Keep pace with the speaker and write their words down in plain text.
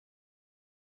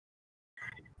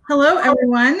Hello,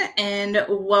 everyone, and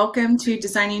welcome to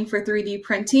Designing for 3D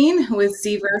Printing with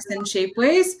ZVerse and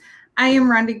Shapeways. I am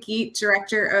Rhonda Geet,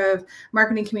 Director of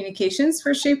Marketing Communications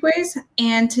for Shapeways,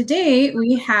 and today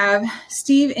we have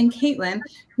Steve and Caitlin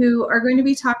who are going to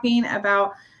be talking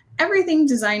about everything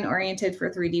design-oriented for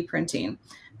 3D printing.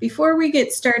 Before we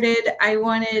get started, I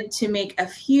wanted to make a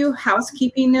few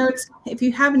housekeeping notes. If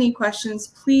you have any questions,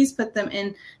 please put them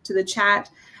into the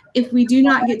chat. If we do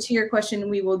not get to your question,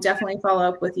 we will definitely follow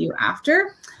up with you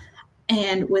after.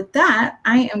 And with that,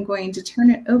 I am going to turn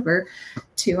it over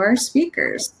to our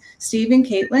speakers. Steve and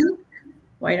Caitlin,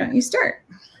 why don't you start?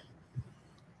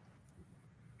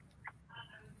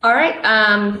 All right,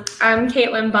 I'm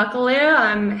Caitlin Buckaloo.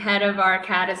 I'm head of our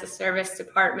CAD as a Service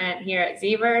department here at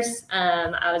ZVerse.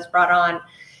 I was brought on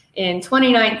in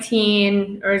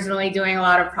 2019, originally doing a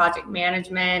lot of project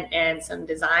management and some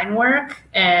design work.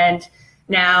 And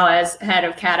now as head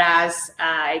of CAD-AS,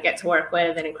 I get to work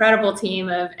with an incredible team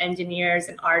of engineers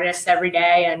and artists every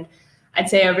day. And I'd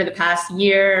say over the past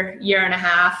year and a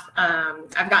half,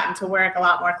 I've gotten to work a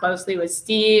lot more closely with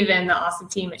Steve and the awesome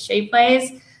team at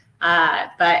Shapeways.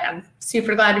 But I'm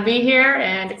super glad to be here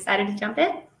and excited to jump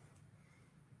in.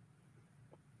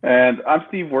 And I'm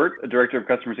Steve Wirt, Director of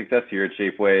Customer Success here at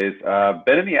Shapeways.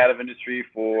 Been in the additive industry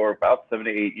for about 7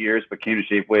 to 8 years, but came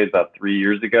to Shapeways about 3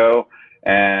 years ago.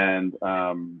 And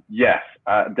yes,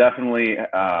 definitely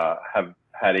have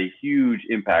had a huge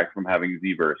impact from having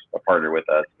ZVerse a partner with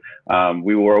us.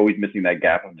 We were always missing that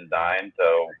gap of design.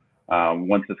 So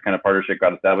once this kind of partnership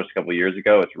got established a couple of years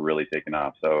ago, it's really taken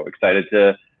off. So excited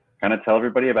to kind of tell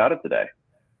everybody about it today.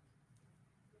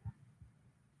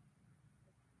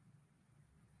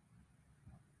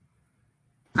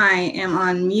 I am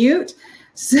on mute.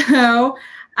 So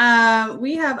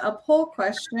we have a poll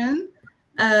question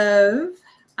of,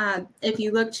 if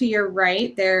you look to your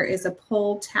right, there is a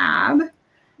poll tab.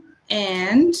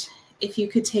 And if you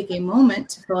could take a moment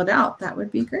to fill it out, that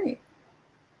would be great.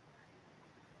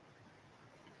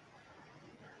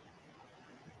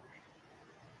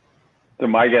 So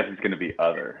my guess is going to be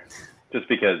other, just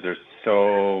because there's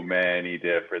so many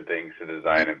different things to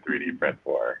design and 3D print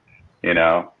for, you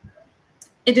know?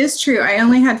 It is true. I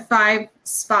only had 5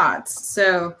 spots,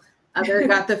 so other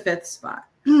got the 5th spot.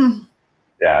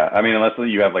 Yeah, I mean, unless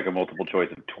you have like a multiple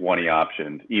choice of 20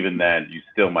 options, even then you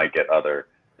still might get other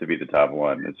to be the top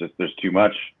one. It's just, there's too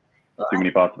much, too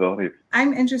many possibilities.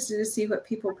 I'm interested to see what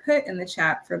people put in the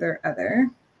chat for their other.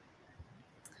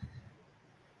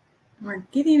 We're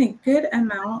getting a good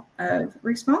amount of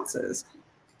responses.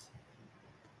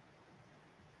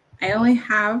 I only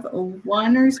have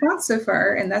 1 response so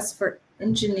far, and that's for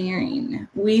engineering,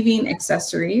 weaving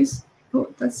accessories.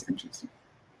 Oh, that's interesting.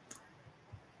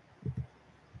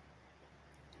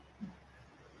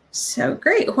 So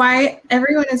great. Why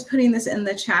everyone is putting this in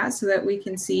the chat so that we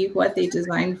can see what they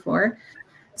designed for.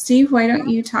 Steve, why don't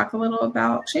you talk a little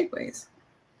about Shapeways?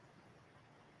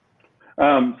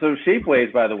 So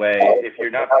Shapeways, by the way, if you're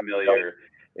not familiar,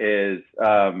 is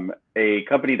a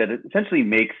company that essentially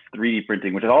makes 3D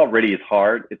printing, which already is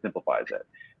hard. It simplifies it.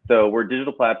 So we're a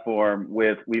digital platform we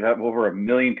have over 1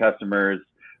 million customers.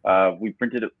 We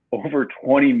printed over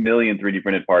 20 million 3D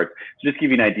printed parts. So just to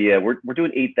give you an idea, we're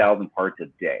doing 8,000 parts a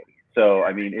day. So,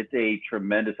 I mean, it's a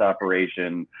tremendous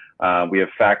operation. We have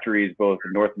factories both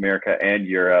in North America and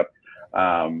Europe,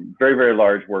 very, very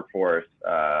large workforce,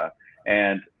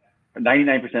 and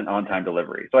 99% on-time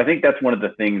delivery. So I think that's one of the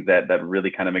things that really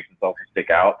kind of makes us also stick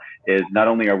out, is not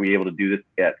only are we able to do this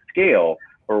at scale,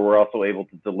 but we're also able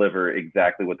to deliver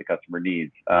exactly what the customer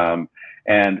needs.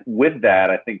 And with that,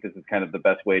 I think this is kind of the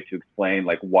best way to explain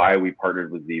like why we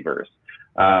partnered with ZVerse.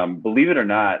 Believe it or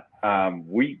not,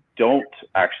 we don't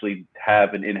actually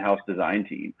have an in-house design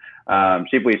team.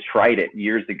 Shapeways tried it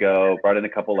years ago, brought in a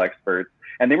couple experts,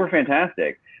 and they were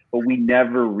fantastic, but we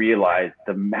never realized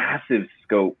the massive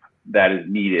scope that is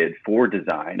needed for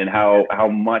design and how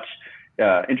much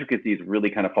intricacies really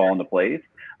kind of fall into place.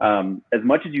 As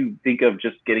much as you think of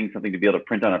just getting something to be able to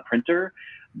print on a printer,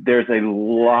 there's a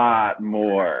lot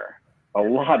more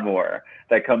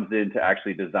that comes into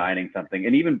actually designing something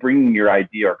and even bringing your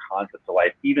idea or concept to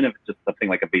life, even if it's just something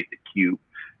like a basic cube,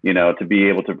 you know, to be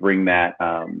able to bring that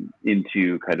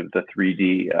into kind of the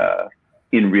 3D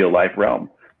in real life realm.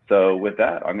 So with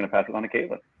that, I'm going to pass it on to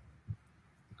Caitlin.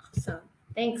 Awesome.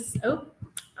 Thanks. Oh,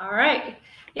 all right.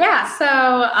 Yeah.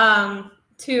 So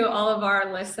to all of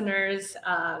our listeners,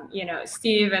 you know,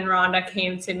 Steve and Rhonda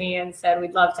came to me and said,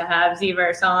 we'd love to have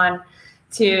ZVerse on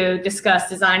to discuss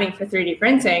designing for 3D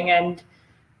printing. And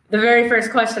the very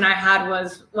first question I had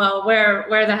was, well,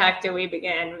 where the heck do we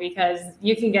begin? Because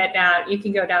you can go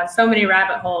down so many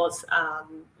rabbit holes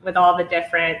with all the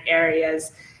different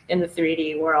areas in the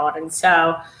 3D world. And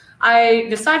so I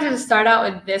decided to start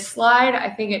out with this slide. I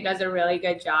think it does a really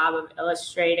good job of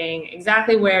illustrating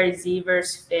exactly where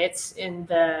ZVerse fits in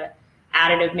the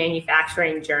additive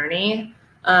manufacturing journey.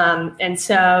 And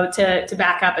so to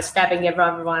back up a step and give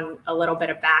everyone a little bit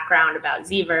of background about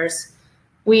ZVerse,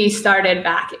 we started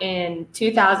back in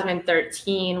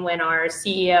 2013 when our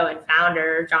CEO and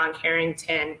founder, John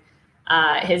Carrington,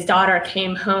 his daughter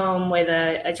came home with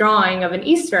a drawing of an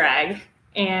Easter egg,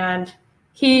 and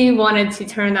he wanted to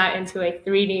turn that into a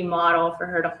 3D model for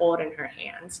her to hold in her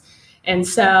hands. And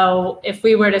so if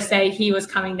we were to say he was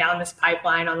coming down this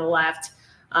pipeline on the left,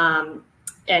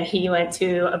 and he went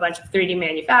to a bunch of 3D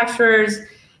manufacturers,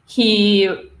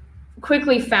 he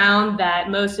quickly found that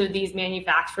most of these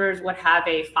manufacturers would have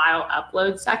a file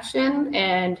upload section,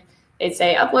 and they'd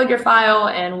say, upload your file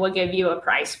and we'll give you a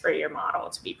price for your model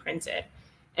to be printed.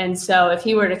 And so if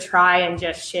he were to try and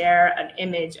just share an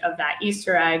image of that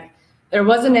Easter egg, there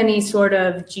wasn't any sort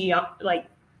of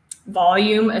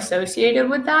volume associated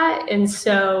with that. And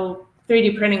so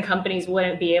 3D printing companies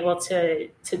wouldn't be able to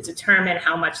determine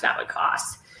how much that would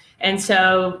cost. And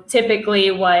so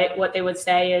typically what they would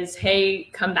say is, hey,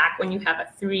 come back when you have a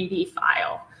 3D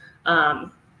file.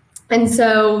 And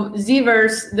so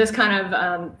ZVerse, this kind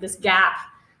of this gap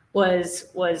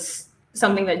was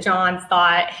something that John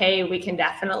thought, hey, we can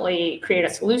definitely create a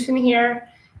solution here,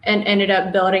 and ended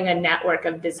up building a network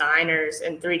of designers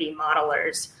and 3D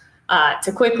modelers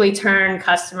to quickly turn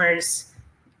customers'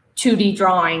 2D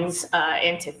drawings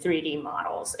into 3D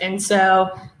models. And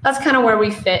so that's kind of where we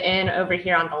fit in over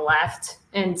here on the left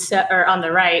or on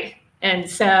the right. And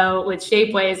so with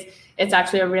Shapeways, it's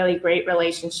actually a really great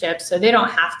relationship. So they don't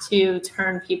have to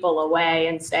turn people away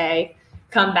and say,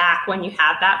 come back when you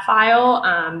have that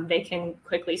file. They can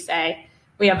quickly say,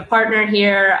 we have a partner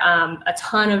here, a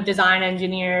ton of design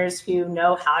engineers who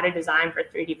know how to design for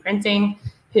 3D printing,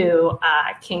 who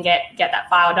can get that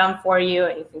file done for you,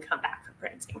 and you can come back for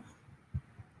printing.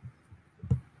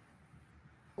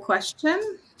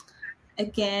 Question.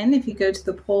 Again, if you go to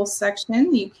the poll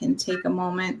section, you can take a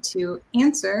moment to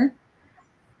answer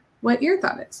what your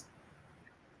thought is.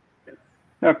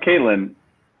 Now, Caitlin,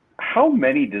 how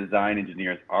many design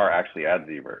engineers are actually at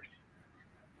ZVerse?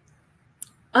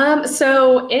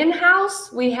 So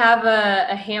in-house, we have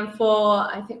a handful.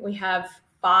 I think we have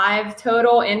 5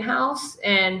 total in-house,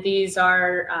 and these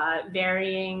are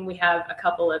varying. We have a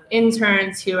couple of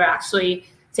interns who are actually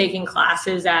taking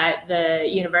classes at the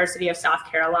University of South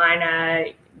Carolina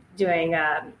doing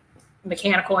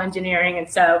mechanical engineering. And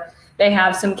so they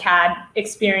have some CAD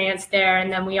experience there. And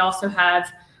then we also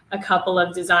have a couple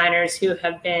of designers who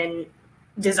have been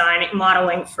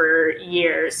modeling for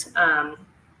years.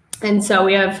 And so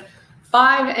we have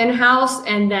 5 in-house,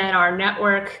 and then our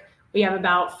network, we have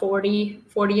about 40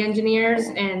 engineers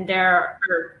and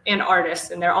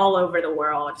artists, and they're all over the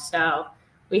world. So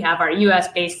we have our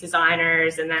US-based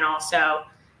designers, and then also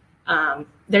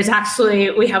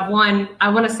we have one, I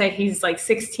want to say he's like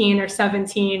 16 or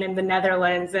 17 in the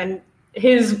Netherlands, and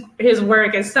his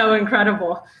work is so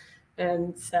incredible.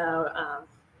 And so,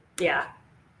 yeah.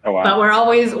 Oh, wow. But we're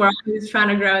always trying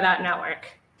to grow that network.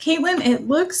 Caitlin, it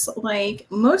looks like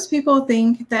most people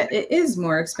think that it is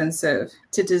more expensive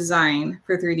to design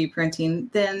for 3D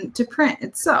printing than to print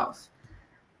itself.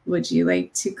 Would you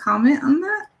like to comment on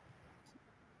that?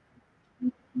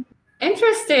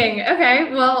 Interesting.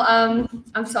 Okay. Well,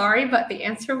 I'm sorry, but the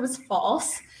answer was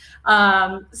false.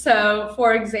 So,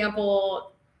 for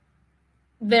example,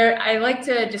 I like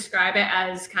to describe it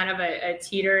as kind of a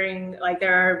teetering, like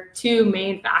there are 2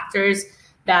 main factors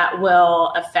that will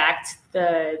affect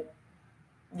the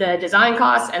design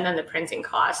cost and then the printing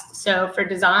cost. So for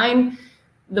design,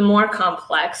 the more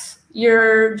complex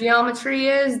your geometry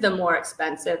is, the more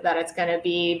expensive that it's going to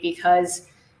be, because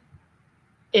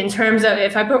in terms of,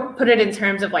 if I put it in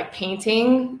terms of like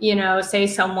painting, say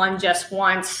someone just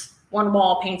wants one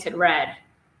wall painted red,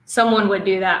 someone would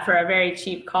do that for a very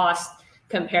cheap cost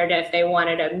compared to if they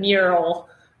wanted a mural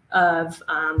of,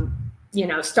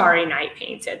 Starry Night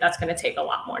painted. That's going to take a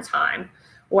lot more time.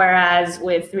 Whereas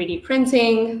with 3D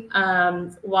printing,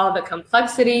 while the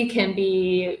complexity can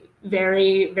be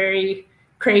very, very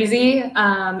crazy,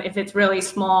 if it's really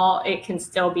small, it can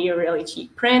still be a really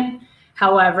cheap print.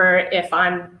 However, if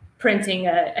I'm printing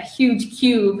a huge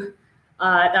cube,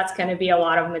 that's going to be a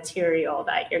lot of material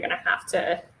that you're going to have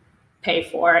to pay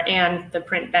for, and the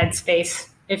print bed space,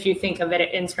 if you think of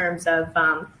it in terms of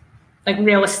like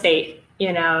real estate,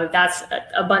 that's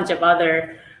a bunch of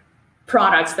other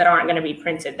products that aren't going to be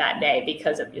printed that day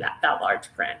because of that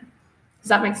large print. Does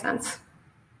that make sense?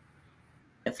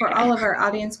 For all of our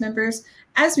audience members,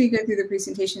 as we go through the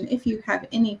presentation, if you have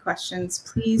any questions,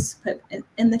 please put it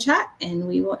in the chat and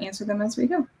we will answer them as we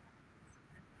go.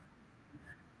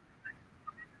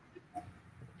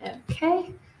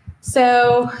 Okay,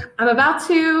 so I'm about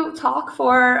to talk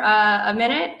for a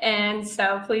minute, and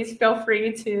so please feel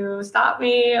free to stop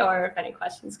me or if any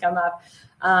questions come up.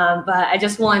 But I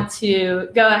just want to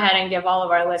go ahead and give all of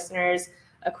our listeners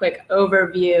a quick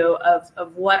overview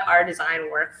of what our design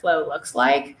workflow looks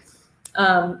like.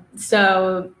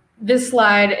 So this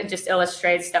slide just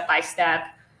illustrates step by step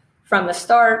from the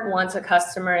start. Once a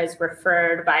customer is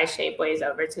referred by Shapeways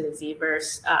over to the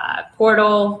ZVerse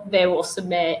portal, they will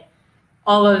submit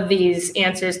all of these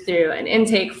answers through an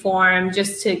intake form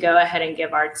just to go ahead and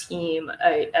give our team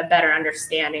a better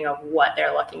understanding of what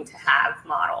they're looking to have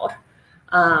modeled.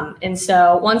 And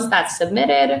so once that's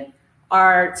submitted,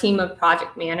 our team of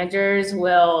project managers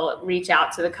will reach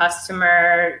out to the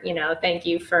customer, thank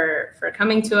you for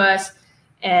coming to us.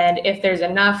 And if there's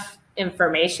enough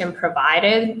information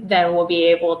provided, then we'll be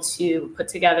able to put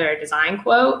together a design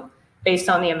quote based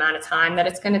on the amount of time that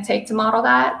it's going to take to model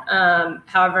that.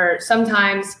 However,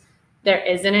 sometimes there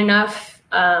isn't enough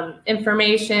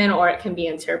information, or it can be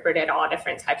interpreted all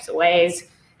different types of ways.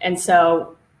 And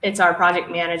so it's our project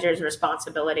manager's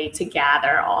responsibility to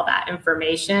gather all that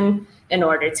information in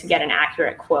order to get an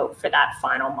accurate quote for that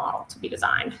final model to be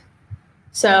designed.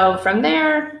 So from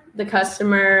there, the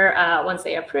customer, once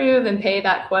they approve and pay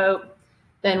that quote,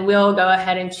 then we'll go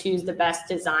ahead and choose the best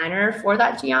designer for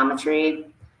that geometry.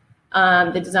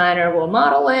 The designer will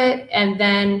model it, and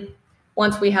then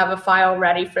once we have a file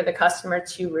ready for the customer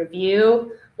to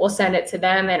review, we'll send it to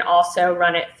them and also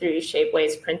run it through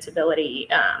Shapeways printability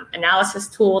analysis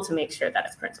tool to make sure that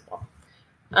it's printable.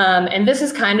 And this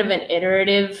is kind of an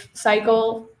iterative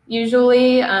cycle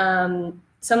usually.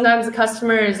 Sometimes the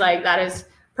customer is like, that is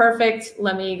perfect,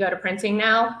 let me go to printing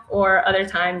now. Or other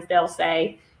times they'll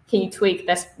say, can you tweak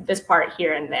this part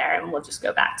here and there? And we'll just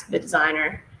go back to the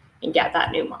designer and get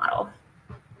that new model.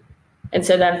 And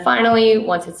so then finally,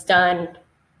 once it's done,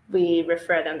 we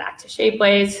refer them back to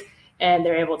Shapeways, and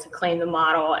they're able to claim the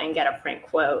model and get a print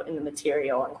quote in the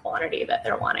material and quantity that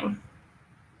they're wanting.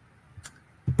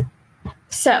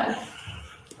 So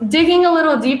digging a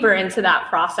little deeper into that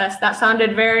process, that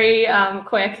sounded very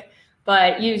quick,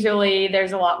 but usually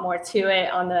there's a lot more to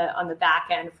it on the back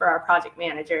end for our project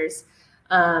managers.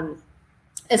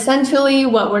 Essentially,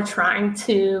 what we're trying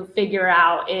to figure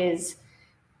out is,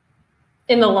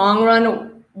 in the long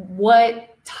run,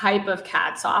 what type of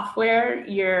CAD software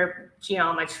your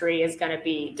geometry is going to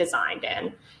be designed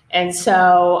in. And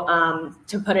so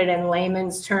to put it in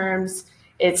layman's terms,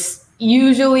 it's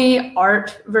usually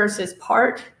art versus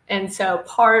part. And so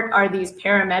part are these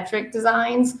parametric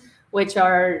designs, which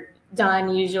are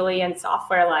done usually in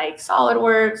software like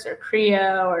SolidWorks or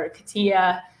Creo or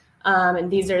CATIA.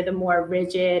 And these are the more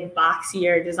rigid,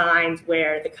 boxier designs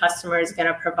where the customer is going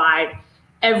to provide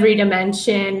every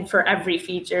dimension for every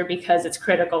feature because it's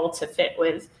critical to fit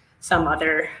with some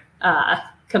other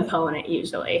component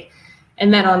usually.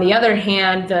 And then on the other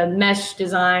hand, the mesh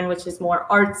design, which is more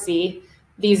artsy,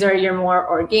 these are your more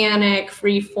organic,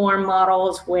 free form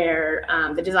models where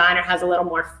the designer has a little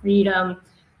more freedom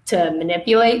to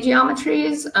manipulate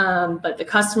geometries, but the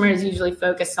customer is usually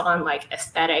focused on like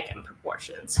aesthetic and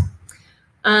proportions.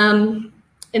 And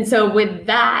so with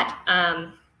that,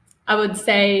 I would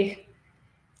say,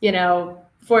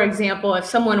 for example, if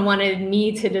someone wanted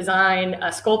me to design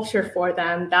a sculpture for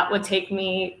them, that would take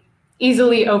me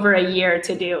easily over a year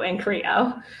to do in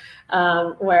Creo.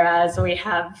 Whereas we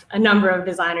have a number of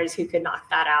designers who could knock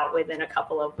that out within a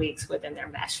couple of weeks within their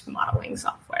mesh modeling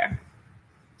software.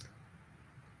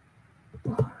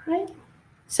 All right.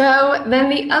 So then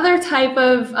the other type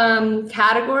of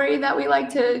category that we like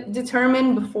to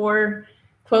determine before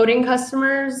quoting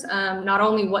customers, not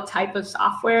only what type of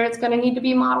software it's going to need to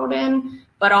be modeled in,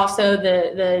 but also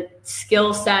the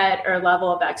skill set or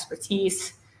level of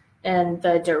expertise and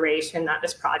the duration that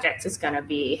this project is going to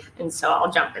be. And so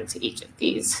I'll jump into each of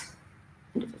these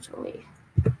individually.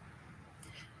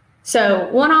 So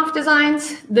one-off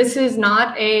designs, this is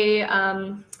not a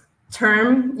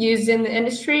term used in the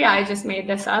industry. I just made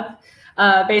this up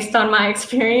based on my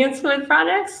experience with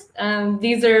projects.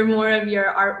 These are more of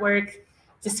your artwork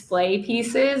display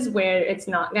pieces where it's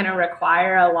not going to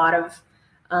require a lot of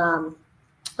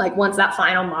like once that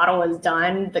final model is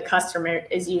done, the customer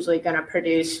is usually going to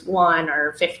produce 1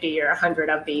 or 50 or 100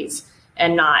 of these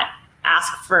and not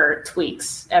ask for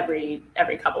tweaks every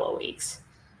couple of weeks.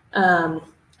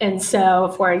 And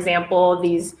so, for example,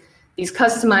 these these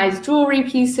customized jewelry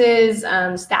pieces,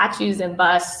 statues and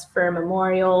busts for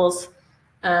memorials,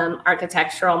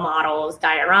 architectural models,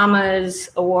 dioramas,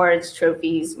 awards,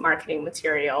 trophies, marketing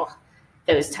material,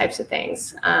 those types of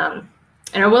things. And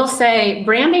I will say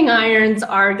branding irons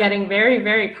are getting very,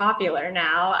 very popular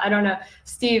now. I don't know,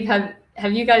 Steve,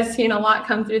 have you guys seen a lot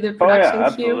come through the production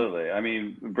queue? Absolutely. I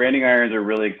mean, branding irons are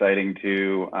really exciting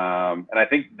too. And I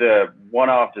think the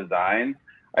one-off designs,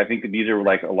 I think that these are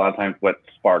like a lot of times what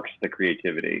sparks the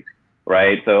creativity,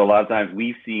 right? So a lot of times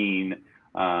we've seen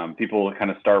people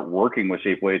kind of start working with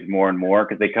Shapeways more and more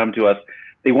because they come to us,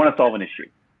 they want to solve an issue.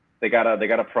 They got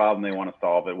a problem, they want to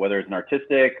solve it, whether it's an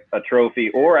artistic, a trophy,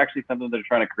 or actually something they're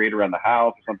trying to create around the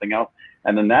house or something else.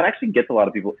 And then that actually gets a lot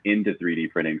of people into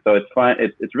 3D printing. So it's fun.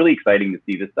 It's really exciting to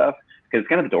see this stuff because it's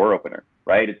kind of a door opener,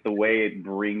 right? It's the way it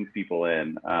brings people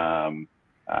in.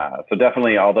 So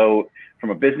definitely, although from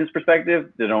a business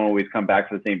perspective, they don't always come back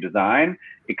to the same design,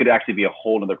 it could actually be a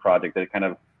whole other project that kind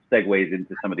of segues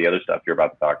into some of the other stuff you're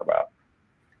about to talk about.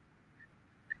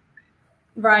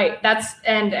 Right.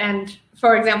 And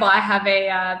for example, I have a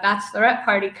bachelorette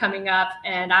party coming up,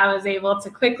 and I was able to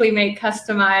quickly make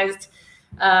customized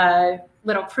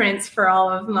little prints for all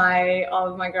of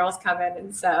my girls coming.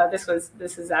 And so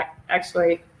this is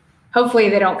actually, hopefully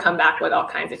they don't come back with all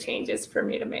kinds of changes for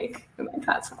me to make in my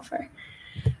CAD software.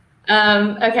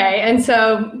 Okay. And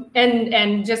so,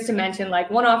 and just to mention, like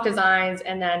one-off designs,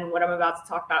 and then what I'm about to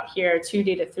talk about here,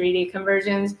 2D to 3D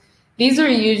conversions. These are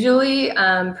usually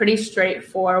pretty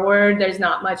straightforward. There's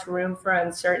not much room for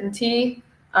uncertainty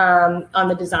on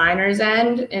the designer's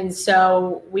end. And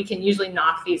so we can usually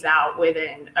knock these out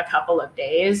within a couple of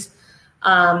days.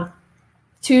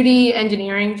 2D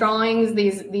engineering drawings,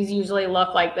 these usually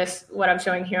look like this, what I'm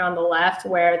showing here on the left,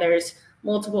 where there's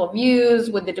multiple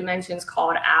views with the dimensions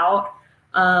called out.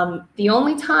 The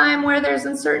only time where there's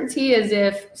uncertainty is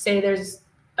if, say, there's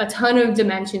a ton of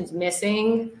dimensions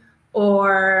missing,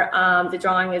 or the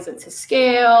drawing isn't to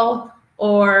scale,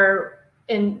 or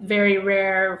in very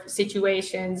rare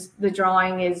situations, the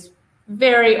drawing is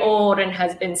very old and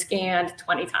has been scanned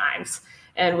 20 times,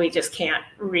 and we just can't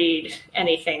read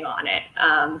anything on it,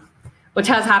 which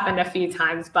has happened a few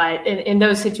times. But in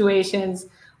those situations,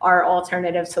 our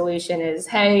alternative solution is,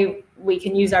 hey, we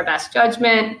can use our best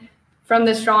judgment from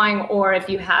this drawing, or if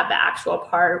you have the actual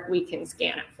part, we can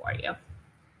scan it for you.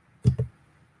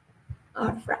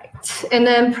 All right. And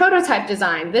then prototype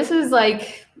design. This is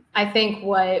like, I think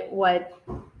what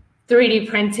 3D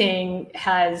printing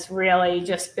has really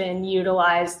just been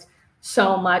utilized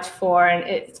so much for, and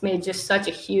it's made just such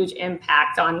a huge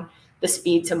impact on the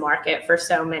speed to market for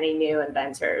so many new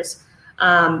inventors.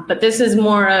 But this is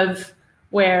more of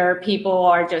where people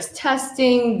are just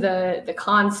testing the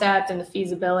concept and the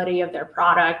feasibility of their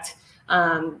product,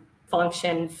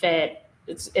 function, fit.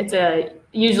 It's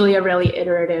usually a really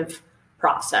iterative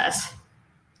process.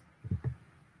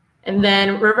 And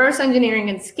then reverse engineering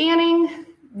and scanning.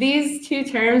 These two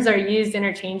terms are used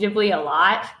interchangeably a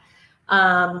lot.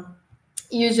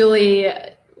 Usually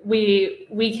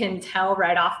we can tell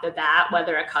right off the bat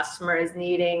whether a customer is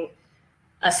needing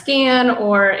a scan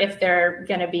or if they're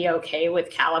going to be okay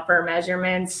with caliper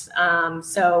measurements.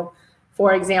 So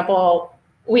for example,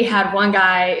 we had one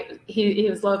guy, he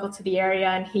was local to the area,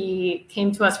 and he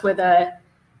came to us with a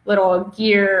little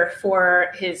gear for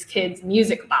his kid's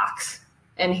music box.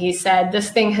 And he said,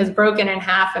 this thing has broken in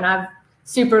half and I've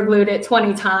super glued it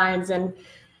 20 times and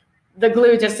the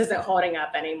glue just isn't holding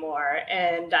up anymore.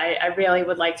 And I really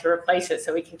would like to replace it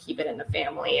so we can keep it in the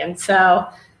family. And so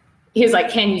he was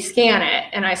like, can you scan it?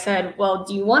 And I said, well,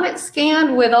 do you want it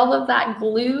scanned with all of that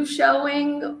glue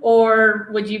showing, or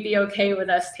would you be okay with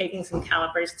us taking some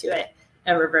calipers to it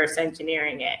and reverse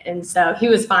engineering it? And so he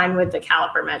was fine with the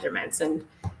caliper measurements, and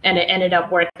it ended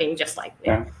up working just like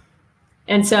new. Yeah.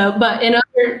 And so, but in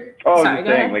other, sorry,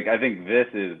 go ahead. Like, I think this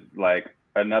is like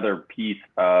another piece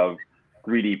of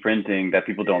 3D printing that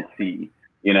people don't see,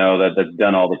 you know, that's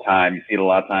done all the time. You see it a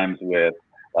lot of times with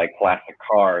like plastic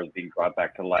cars being brought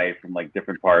back to life from like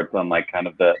different parts on like kind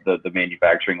of the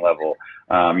manufacturing level.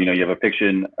 You know, you have a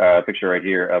picture right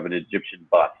here of an Egyptian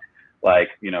bust. Like,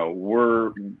 you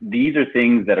know, these are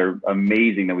things that are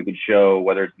amazing that we could show,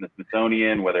 whether it's in the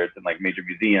Smithsonian, whether it's in like major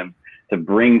museums, to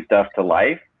bring stuff to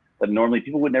life that normally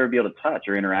people would never be able to touch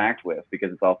or interact with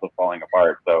because it's also falling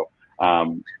apart. So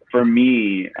for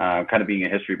me, kind of being a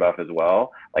history buff as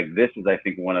well, like this is, I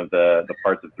think, one of the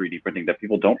parts of 3D printing that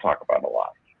people don't talk about a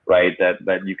lot, right?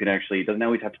 That you can actually, it doesn't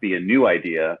always have to be a new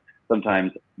idea.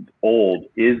 Sometimes old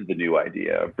is the new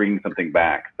idea, bringing something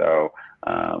back. So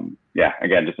yeah,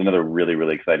 again, just another really,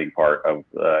 really exciting part of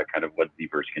kind of what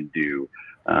ZVerse can do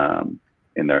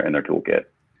in their toolkit.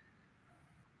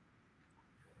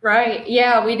 Right.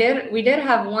 Yeah, we did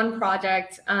have one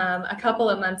project a couple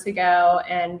of months ago,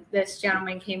 and this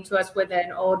gentleman came to us with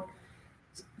an old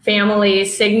family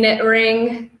signet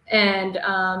ring, and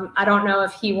I don't know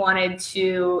if he wanted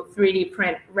to 3D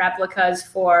print replicas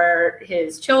for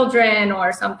his children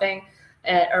or something,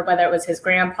 or whether it was his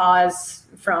grandpa's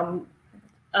from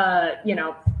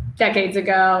decades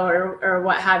ago or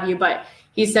what have you. But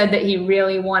he said that he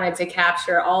really wanted to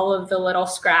capture all of the little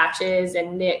scratches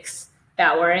and nicks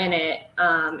that were in it.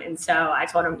 And so I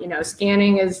told him,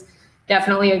 scanning is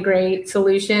definitely a great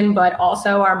solution, but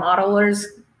also our modelers,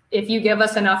 if you give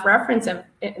us enough reference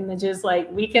images, like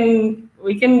we can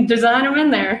design them in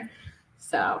there.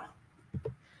 So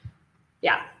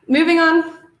yeah, moving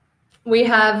on. We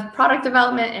have product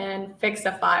development and fix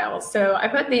a file. So I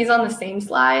put these on the same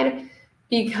slide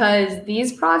because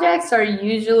these projects are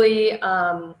usually,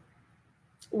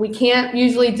 we can't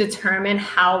usually determine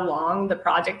how long the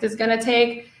project is going to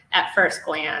take at first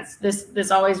glance. This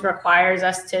always requires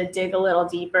us to dig a little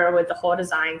deeper with the whole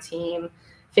design team,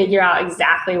 figure out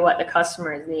exactly what the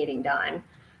customer is needing done.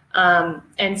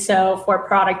 And so for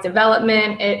product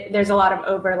development, there's a lot of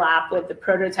overlap with the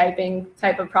prototyping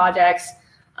type of projects.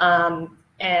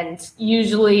 And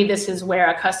usually this is where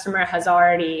a customer has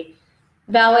already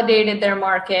validated their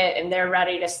market and they're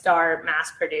ready to start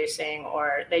mass producing,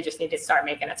 or they just need to start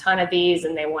making a ton of these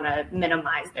and they want to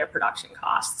minimize their production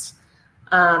costs.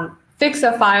 Fix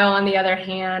a file, on the other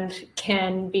hand,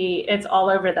 it's all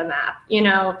over the map.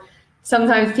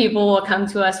 Sometimes people will come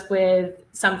to us with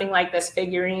something like this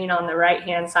figurine on the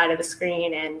right-hand side of the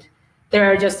screen, and there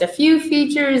are just a few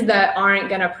features that aren't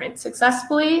going to print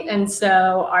successfully. And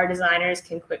so our designers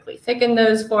can quickly thicken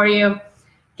those for you,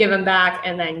 give them back,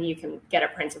 and then you can get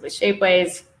it printed with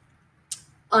Shapeways.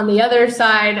 On the other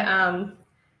side,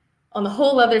 on the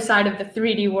whole other side of the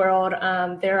 3D world,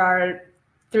 there are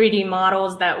 3D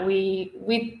models that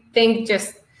we think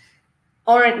just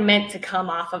aren't meant to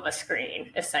come off of a screen,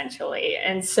 essentially.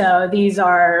 And so these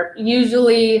are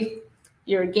usually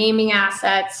your gaming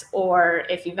assets, or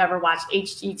if you've ever watched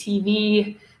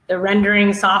HGTV, the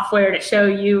rendering software to show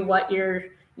you what your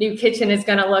new kitchen is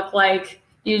going to look like.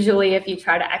 Usually if you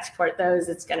try to export those,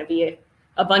 it's going to be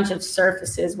a bunch of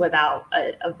surfaces without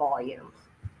a volume.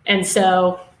 And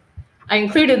so I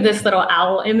included this little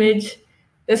owl image.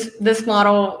 This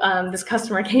model, this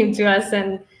customer came to us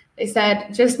and they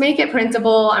said, just make it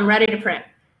printable. I'm ready to print.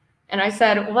 And I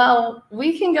said, well,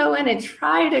 we can go in and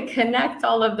try to connect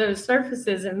all of those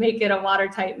surfaces and make it a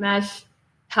watertight mesh.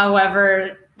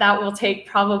 However, that will take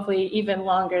probably even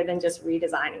longer than just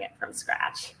redesigning it from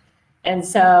scratch. And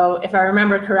so if I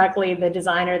remember correctly, the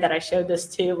designer that I showed this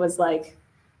to was like,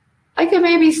 I could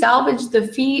maybe salvage the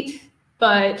feet,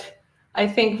 but I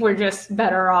think we're just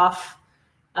better off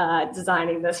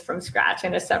designing this from scratch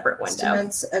in a separate window.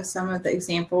 Estimates of some of the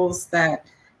examples that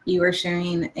you were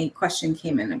sharing, a question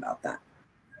came in about that.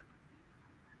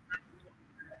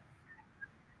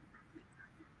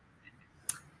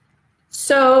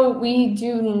 So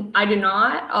I do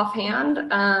not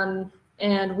offhand,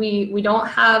 and we don't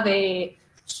have a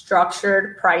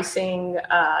structured pricing,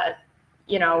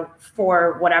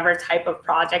 for whatever type of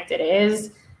project it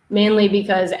is, mainly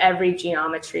because every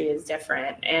geometry is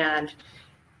different and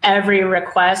every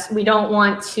request, we don't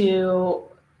want to,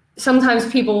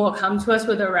 sometimes people will come to us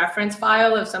with a reference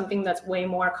file of something that's way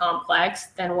more complex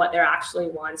than what they're actually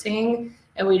wanting.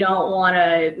 And we don't want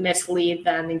to mislead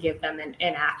them and give them an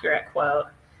inaccurate quote.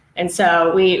 And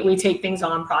so we take things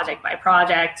on project by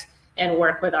project and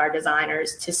work with our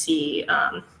designers to see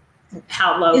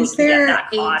how low we can get that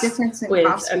cost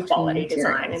with a quality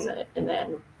design in the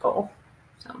end goal.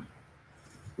 So,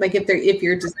 like if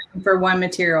you're designing for one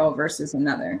material versus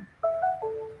another.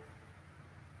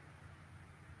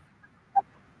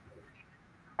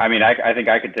 I mean, I think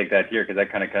I could take that here because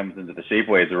that kind of comes into the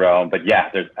Shapeways realm. But yeah,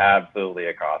 there's absolutely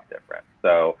a cost difference.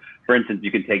 So for instance,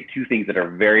 you can take two things that are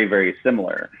very, very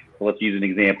similar. So let's use an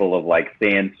example of like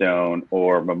sandstone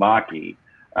or mamaki.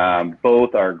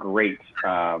 Both are great,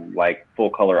 like full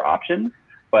color options,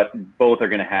 but both are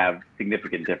going to have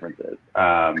significant differences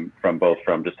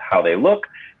from just how they look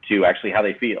to actually how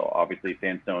they feel. Obviously,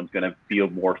 sandstone is going to feel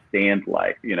more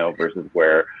sand-like, versus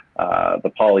where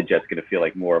the polyjet's going to feel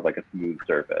like more of like a smooth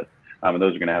surface. And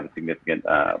those are going to have significant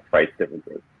price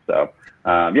differences. So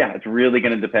yeah, it's really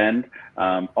going to depend.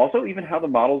 Also, even how the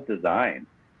model's designed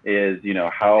is,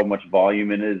 how much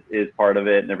volume it is part of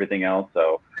it and everything else.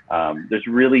 So there's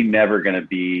really never going to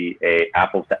be a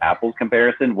apples to apples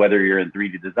comparison, whether you're in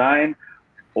 3D design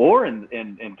or in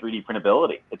 3D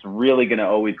printability. It's really going to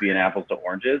always be an apples to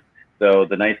oranges. So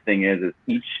the nice thing is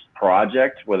each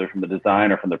project, whether from the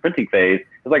design or from the printing phase,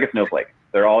 is like a snowflake.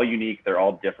 They're all unique. They're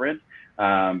all different.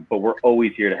 But we're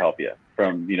always here to help you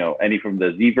from, from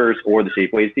the ZVerse or the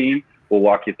Shapeways team. We'll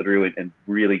walk you through it and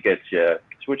really get you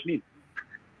what you need.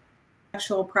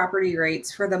 Actual property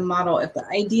rights for the model if the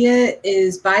idea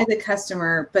is by the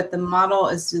customer, but the model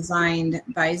is designed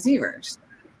by ZVerse?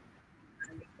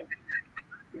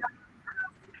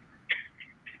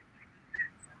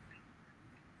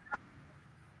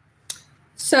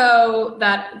 So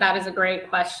that is a great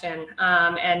question,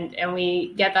 and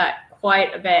we get that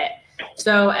quite a bit.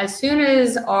 So as soon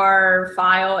as our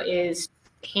file is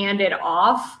handed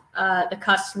off, the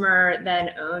customer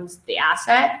then owns the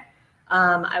asset.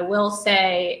 I will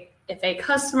say, if a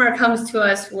customer comes to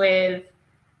us with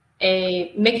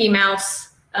a Mickey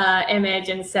Mouse image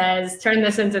and says, turn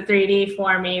this into 3D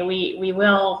for me, we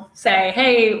will say,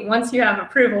 hey, once you have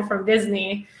approval from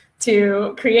Disney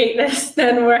to create this,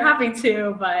 then we're happy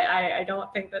to, but I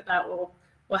don't think that will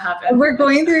happen. We're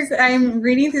going through, I'm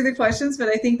reading through the questions, but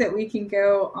I think that we can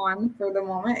go on for the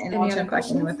moment, and I'll jump back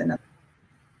in with another.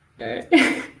 All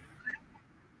right.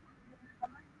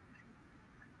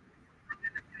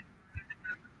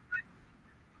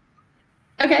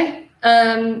 Okay.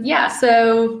 Yeah,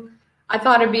 so I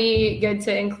thought it'd be good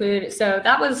to include, so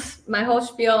that was my whole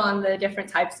spiel on the different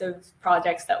types of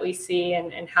projects that we see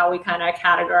and how we kind of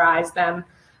categorize them.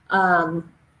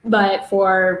 But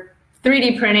for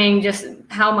 3D printing, just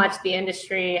how much the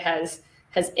industry has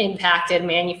impacted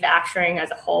manufacturing as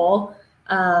a whole.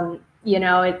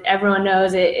 Everyone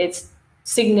knows it's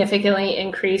significantly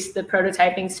increased the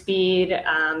prototyping speed.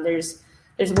 There's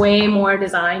way more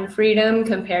design freedom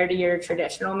compared to your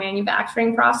traditional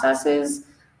manufacturing processes.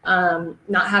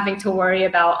 Not having to worry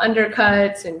about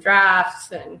undercuts and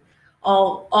drafts and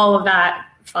all of that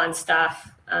fun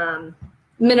stuff.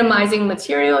 Minimizing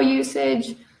material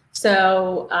usage.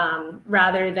 So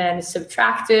rather than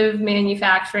subtractive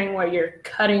manufacturing where you're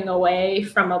cutting away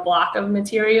from a block of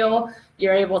material,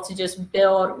 you're able to just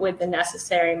build with the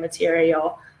necessary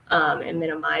material and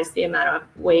minimize the amount of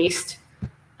waste.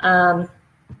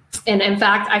 And in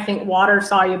fact, I think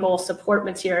water-soluble support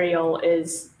material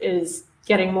is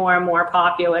getting more and more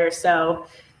popular. So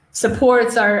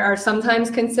supports are sometimes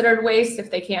considered waste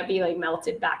if they can't be like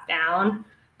melted back down.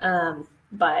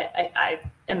 But I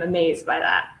am amazed by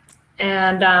that.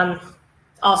 And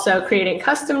also creating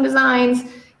custom designs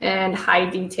and high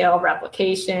detail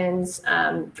replications,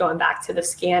 going back to the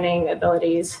scanning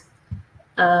abilities.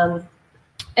 And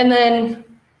then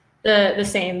the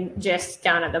same gist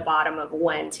down at the bottom of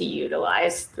when to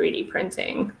utilize 3D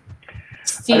printing.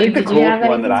 Steve, I think the coolest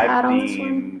one that I've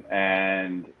seen,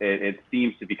 and it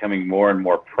seems to be becoming more and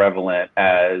more prevalent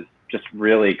as just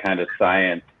really kind of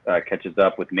science catches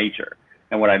up with nature.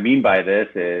 And what I mean by this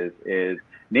is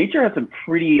nature has some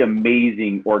pretty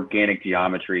amazing organic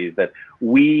geometries that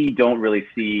we don't really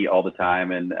see all the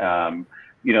time. And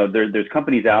there's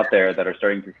companies out there that are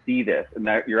starting to see this, and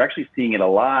that you're actually seeing it a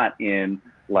lot in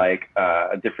like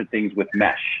different things with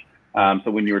mesh.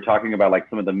 So when you were talking about like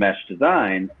some of the mesh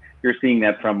designs, you're seeing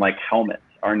that from like helmets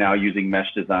are now using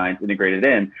mesh designs integrated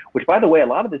in, which by the way, a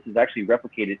lot of this is actually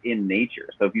replicated in nature.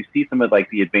 So if you see some of like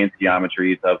the advanced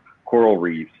geometries of coral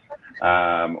reefs,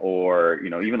 or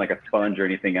even like a sponge or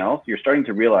anything else, you're starting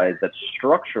to realize that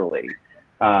structurally,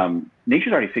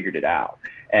 nature's already figured it out.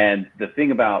 And the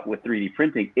thing about with 3D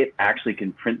printing, it actually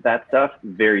can print that stuff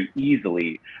very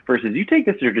easily. Versus you take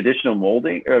this to traditional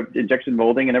molding, or injection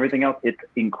molding and everything else, it's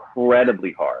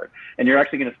incredibly hard. And you're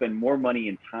actually going to spend more money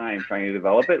and time trying to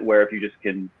develop it, where if you just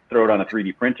can throw it on a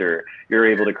 3D printer, you're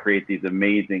able to create these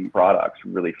amazing products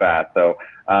really fast. So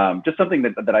just something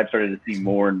that I've started to see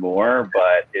more and more,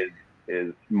 but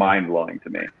is mind-blowing to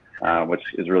me, which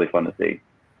is really fun to see.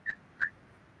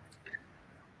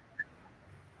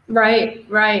 Right.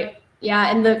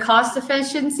 Yeah, and the cost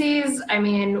efficiencies, I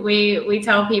mean, we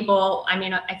tell people,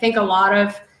 I think a lot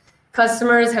of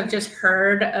customers have just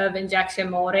heard of injection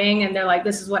molding and they're like,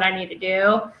 this is what I need to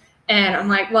do. And I'm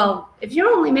like, well, if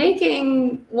you're only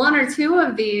making one or two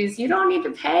of these, you don't need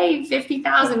to pay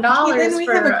 $50,000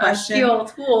 for a steel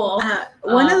tool.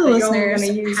 One of the listeners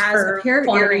has a pair of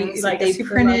earrings that they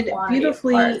printed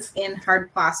beautifully in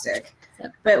hard plastic.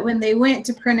 But when they went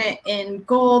to print it in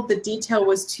gold, the detail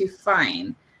was too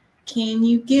fine. Can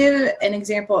you give an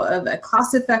example of a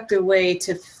cost-effective way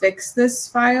to fix this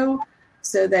file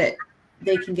so that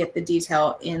they can get the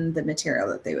detail in the material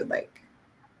that they would like?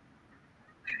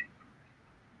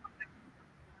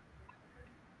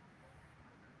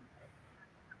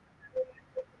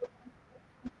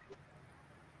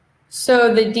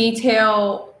 So the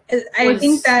detail, I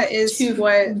think that is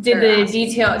what did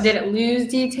it lose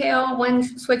detail when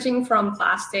switching from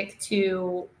plastic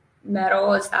to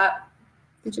metal? Is that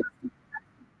Did you?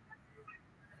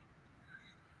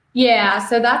 Yeah,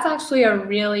 so that's actually a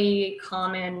really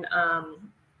common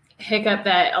hiccup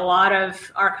that a lot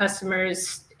of our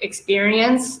customers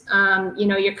experience. You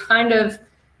know, you're kind of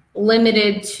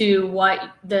limited to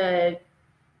what the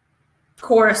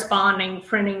corresponding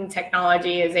printing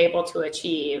technology is able to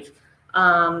achieve.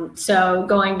 So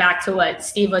going back to what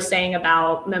Steve was saying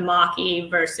about Mimaki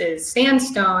versus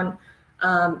sandstone,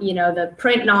 you know, the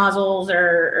print nozzles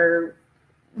or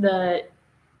the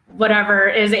whatever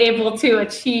is able to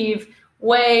achieve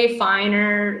way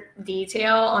finer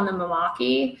detail on the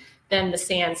Mimaki than the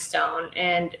sandstone.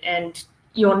 And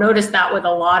you'll notice that with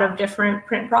a lot of different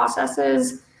print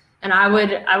processes. And I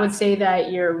would say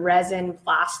that your resin,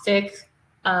 plastic,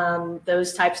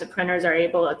 those types of printers are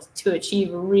able to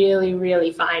achieve really,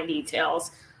 really fine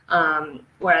details.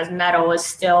 Whereas metal is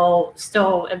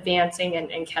still advancing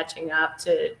and catching up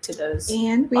to those.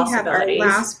 And we have our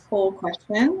last poll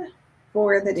question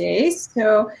for the day.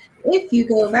 So if you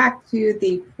go back to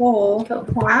the poll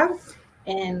tab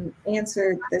and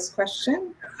answer this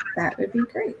question, that would be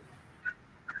great.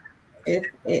 If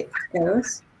it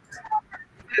goes,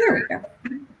 there we go.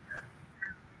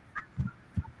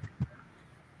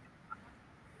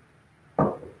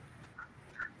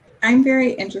 I'm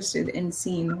very interested in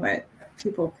seeing what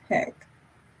people pick.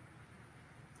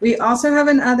 We also have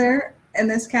another in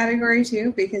this category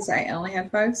too, because I only have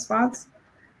 5 spots.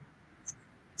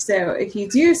 So if you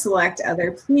do select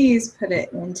other, please put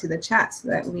it into the chat so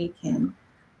that we can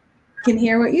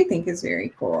hear what you think is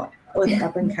very cool with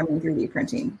up and coming 3D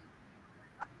printing.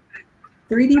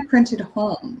 3D printed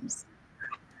homes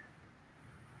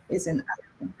is another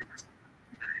one.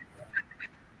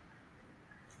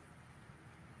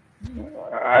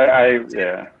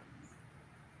 Yeah,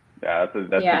 that's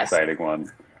an exciting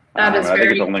one. That is I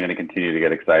think it's only going to continue to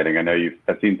get exciting. I know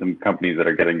I've seen some companies that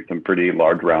are getting some pretty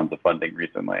large rounds of funding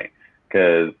recently,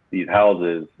 because these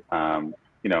houses,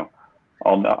 you know,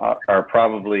 are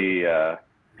probably going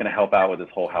to help out with this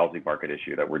whole housing market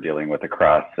issue that we're dealing with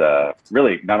across,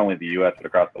 really not only the U.S. but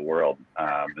across the world.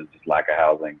 There's just lack of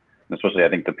housing, and especially I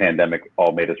think the pandemic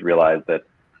all made us realize that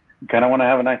you kind of want to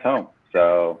have a nice home.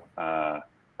 So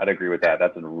I'd agree with that.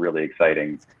 That's a really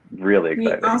exciting. We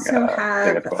also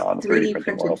have 3D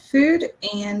printed food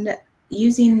and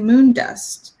using moon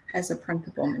dust as a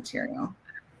printable material.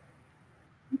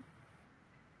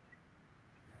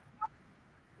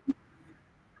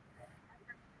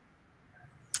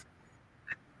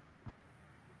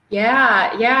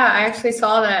 Yeah, I actually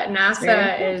saw that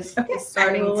NASA is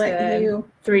starting to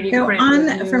 3D go print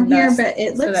on from here, but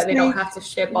it looks so that they like don't have to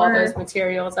ship all those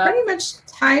materials up. Pretty much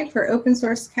tied for open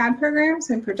source CAD programs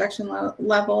and production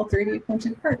level 3D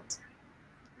printed parts.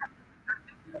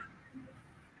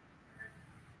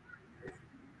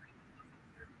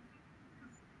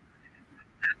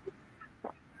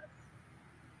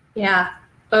 Yeah,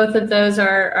 both of those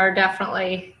are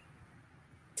definitely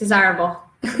desirable.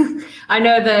 I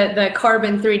know the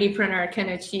carbon 3D printer can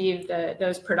achieve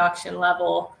those production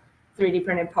level 3D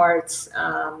printed parts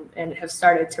and have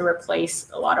started to replace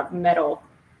a lot of metal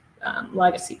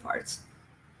legacy parts.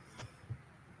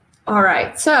 All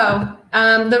right, so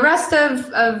the rest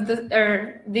of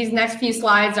these next few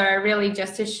slides are really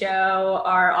just to show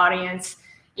our audience,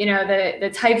 you know,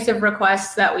 the types of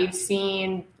requests that we've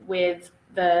seen with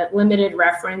the limited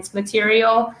reference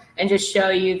material, and just show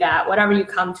you that whatever you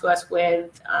come to us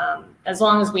with, as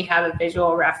long as we have a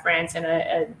visual reference and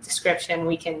a description,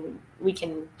 we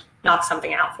can knock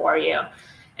something out for you.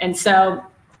 And so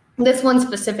this one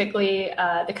specifically,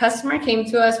 the customer came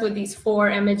to us with these 4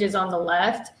 images on the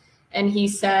left, and he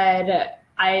said,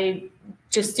 I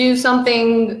just do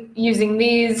something using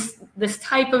this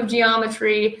type of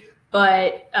geometry,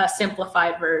 but a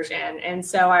simplified version. And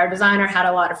so our designer had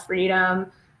a lot of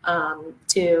freedom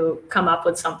to come up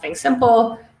with something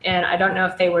simple. And I don't know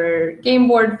if they were game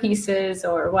board pieces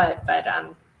or what, but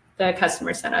the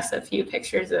customer sent us a few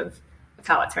pictures of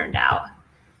how it turned out.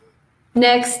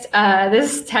 Next,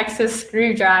 this Texas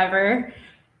screwdriver.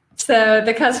 So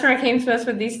the customer came to us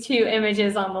with these 2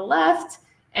 images on the left,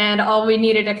 and all we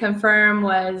needed to confirm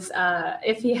was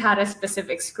if he had a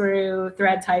specific screw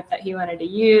thread type that he wanted to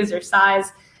use or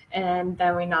size, and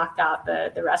then we knocked out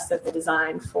the rest of the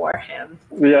design for him.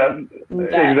 Yeah,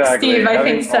 exactly. Steve, I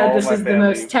think, said this is the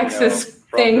most Texas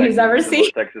thing he's ever seen. The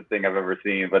most Texas thing I've ever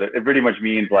seen, but it pretty much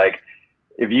means, like,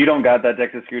 if you don't got that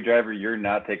Texas screwdriver, you're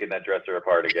not taking that dresser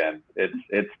apart again.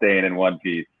 It's staying in one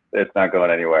piece. It's not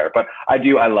going anywhere. But I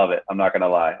love it. I'm not gonna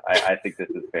lie. I think this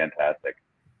is fantastic.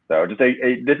 So just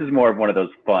this is more of one of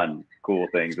those fun, cool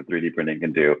things that 3D printing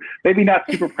can do. Maybe not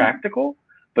super practical,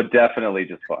 but definitely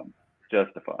just fun.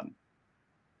 Just fun.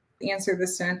 answer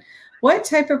this one. What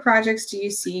type of projects do you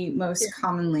see most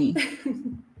commonly?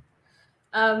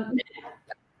 Go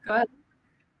ahead.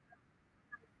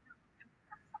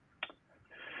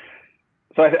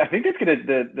 So I think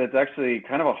that's actually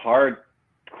kind of a hard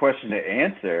question to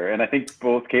answer, and I think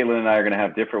both Caitlin and I are going to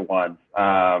have different ones.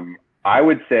 I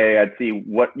would say I'd see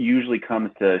what usually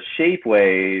comes to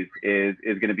Shapeways is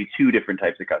going to be two different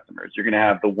types of customers. You're going to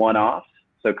have the one-offs,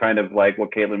 so kind of like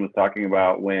what Caitlin was talking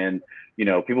about when, you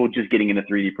know, people just getting into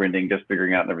 3D printing, just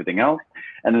figuring out and everything else.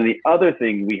 And then the other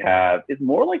thing we have is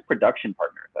more like production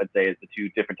partners, I'd say, is the two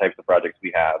different types of projects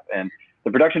we have. And the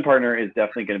production partner is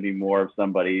definitely going to be more of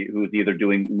somebody who's either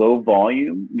doing low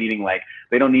volume, meaning like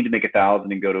they don't need to make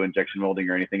 1,000 and go to injection molding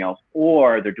or anything else,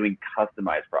 or they're doing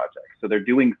customized projects. So they're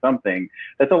doing something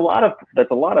that's a lot of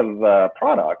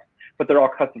products, but they're all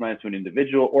customized to an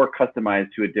individual or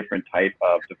customized to a different type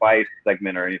of device,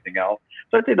 segment, or anything else.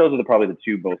 So I'd say those are probably the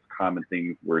two most common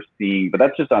things we're seeing, but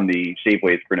that's just on the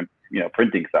Shapeways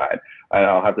printing side.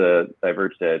 I'll have to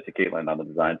diverge to Caitlin on the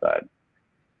design side.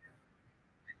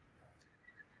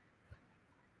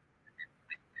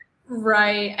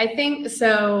 Right. I think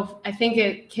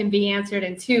it can be answered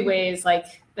in two ways, like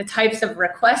the types of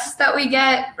requests that we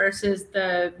get versus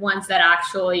the ones that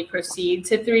actually proceed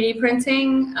to 3D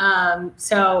printing.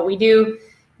 So we do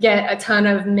get a ton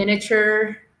of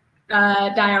miniature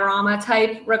diorama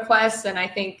type requests, and I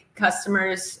think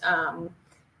customers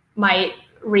might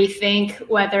rethink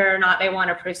whether or not they want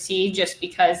to proceed just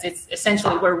because it's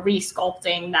essentially we're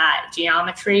resculpting that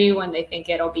geometry when they think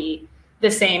it'll be the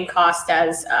same cost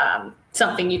as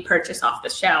something you purchase off the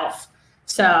shelf.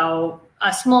 So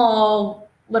a small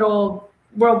little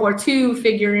World War II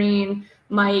figurine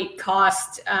might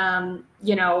cost,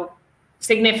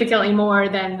 significantly more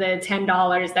than the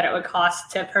 $10 that it would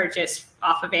cost to purchase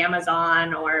off of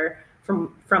Amazon or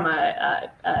from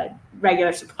a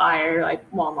regular supplier like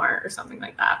Walmart or something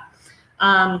like that.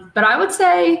 But I would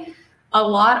say a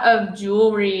lot of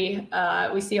jewelry.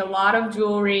 We see a lot of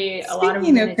jewelry, a lot of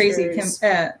crazy inventions.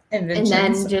 And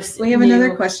then just we have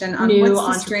another question on new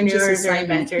what's the strangest entrepreneurs or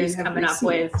assignment inventors coming up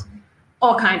with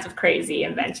all kinds of crazy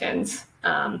inventions.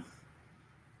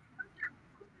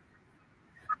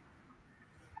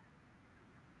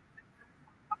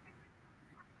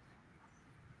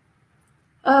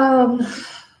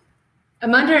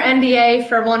 I'm under NDA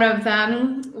for one of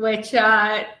them, which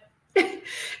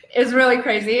is really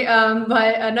crazy.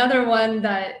 But another one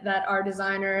that our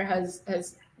designer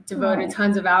has devoted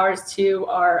tons of hours to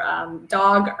are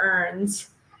dog urns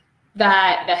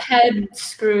that the head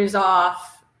screws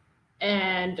off,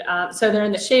 and so they're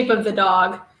in the shape of the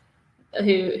dog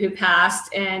who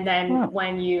passed, and then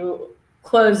when you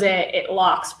close it, it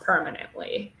locks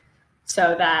permanently,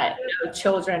 so that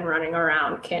children running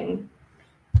around can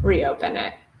reopen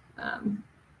it.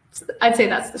 So I'd say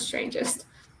that's the strangest.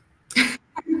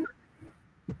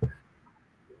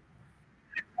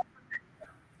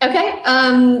 Okay,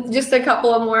 just a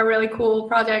couple of more really cool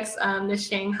projects. The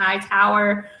Shanghai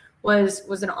Tower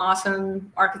was an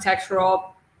awesome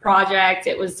architectural project.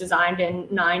 It was designed in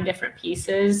 9 different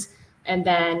pieces and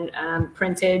then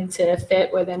printed to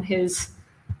fit within his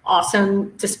awesome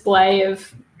display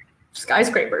of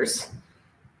skyscrapers.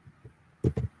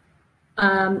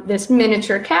 This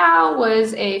miniature cow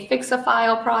was a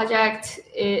fix-a-file project.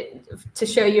 To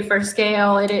show you for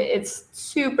scale, it's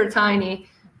super tiny,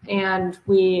 and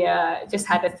we just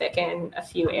had to thicken a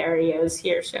few areas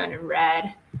here shown in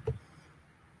red.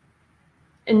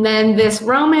 And then this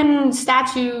Roman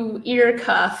statue ear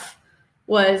cuff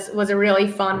was a really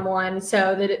fun one.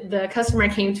 So the customer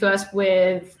came to us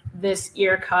with this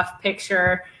ear cuff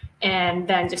picture and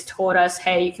then just told us,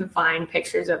 hey, you can find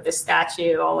pictures of this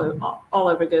statue all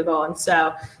over Google. And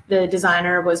so the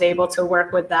designer was able to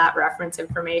work with that reference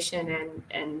information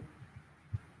and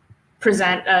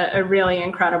present a really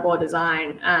incredible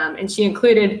design. And she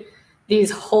included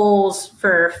these holes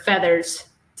for feathers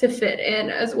to fit in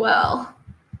as well.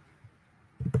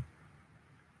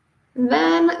 And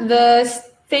then the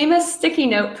famous sticky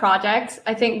note project.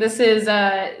 I think this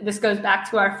goes back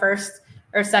to our first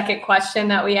or second question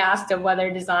that we asked of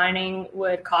whether designing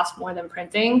would cost more than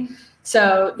printing.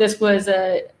 So this was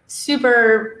a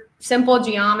super simple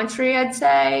geometry, I'd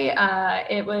say.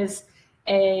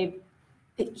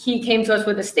 He came to us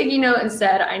with a sticky note and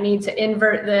said, I need to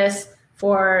invert this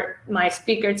for my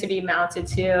speaker to be mounted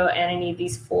to, and I need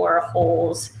these 4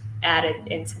 holes added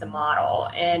into the model.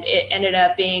 And it ended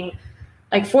up being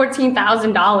like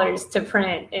 $14,000 to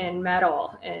print in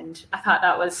metal. And I thought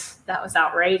that was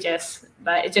outrageous,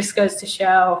 but it just goes to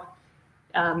show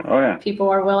people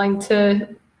are willing to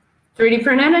 3D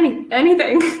print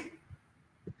anything.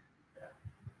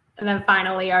 And then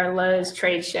finally, our Lowe's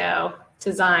trade show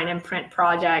design and print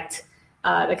project.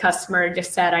 The customer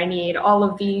just said, I need all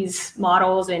of these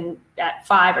models at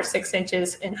 5 or 6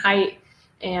 inches in height,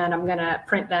 and I'm gonna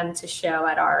print them to show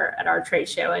at our trade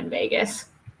show in Vegas.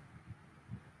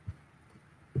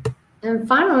 And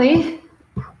finally,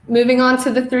 moving on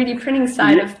to the 3D printing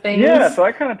side of things. Yeah, so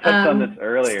I kind of touched on this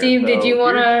earlier. Steve, did you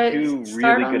want to two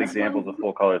really good examples of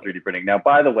full color 3D printing. Now,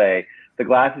 by the way, the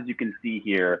glasses you can see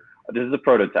here, this is a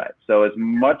prototype. So as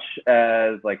much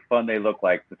as like fun they look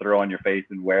like to throw on your face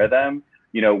and wear them,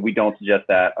 you know, we don't suggest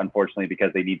that, unfortunately,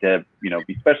 because they need to, you know,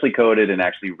 be specially coated and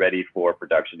actually ready for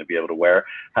production to be able to wear.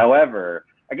 However,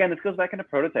 again, this goes back into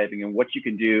prototyping and what you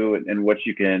can do and what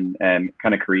you can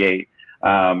kind of create.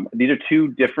 These are two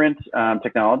different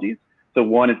technologies. So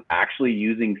one is actually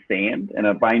using sand and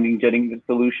a binding jetting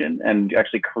solution and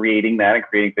actually creating that and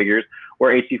creating figures,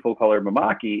 where HD Full Color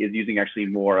Mamaki is using actually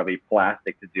more of a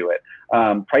plastic to do it.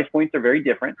 Price points are very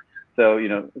different. So, you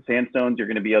know, sandstones, you're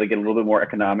going to be able to get a little bit more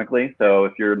economically. So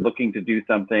if you're looking to do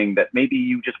something that maybe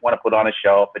you just want to put on a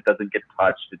shelf, it doesn't get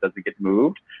touched, it doesn't get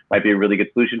moved, might be a really good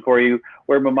solution for you.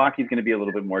 Where Mamaki is going to be a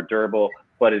little bit more durable,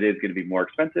 but it is going to be more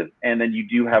expensive. And then you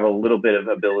do have a little bit of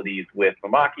abilities with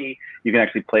Mamaki. You can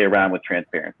actually play around with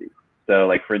transparency. So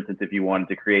like, for instance, if you wanted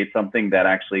to create something that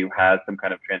actually has some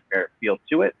kind of transparent feel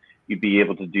to it, you'd be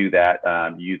able to do that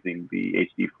using the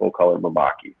HD Full Color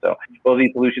Mamaki. So both of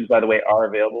these solutions, by the way, are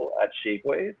available at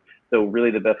Shapeways. So really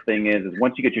the best thing is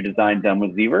once you get your design done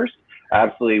with ZVerse,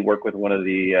 absolutely work with one of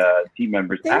the team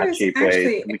members at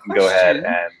Shapeways. We can go ahead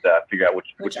and figure out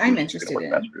which I'm interested in.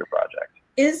 Best for your project.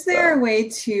 Is there a way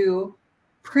to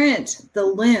print the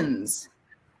lens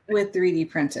with 3D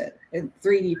printing?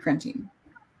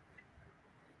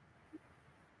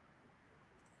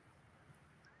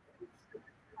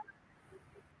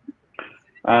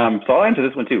 So I'll answer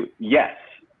this one too. Yes,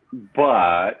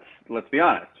 but let's be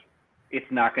honest, it's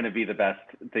not going to be the best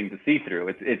thing to see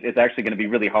through. It's actually going to be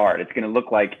really hard. It's going to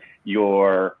look like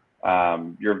your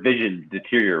vision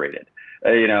deteriorated.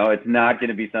 You know, it's not going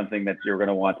to be something that you're going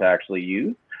to want to actually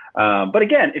use. But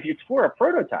again, if it's for a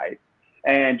prototype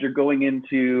and you're going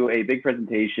into a big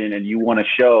presentation and you want to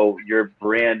show your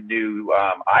brand new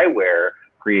eyewear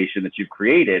creation that you've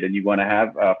created and you want to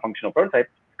have a functional prototype,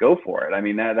 go for it. I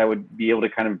mean, that would be able to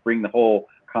kind of bring the whole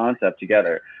concept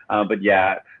together. But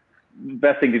yeah,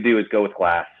 best thing to do is go with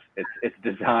glass. It's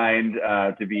designed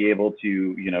to be able to,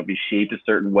 you know, be shaped a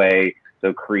certain way,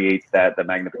 so creates that the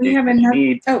magnification that you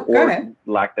need, or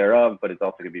lack thereof. But it's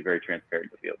also going to be very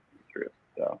transparent to be able to see through.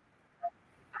 So.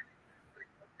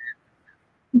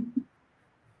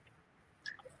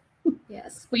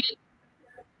 Yes,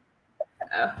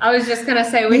 I was just gonna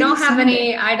say we don't have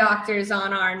any eye doctors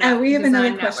on our network. We have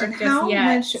another question. How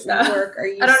much work are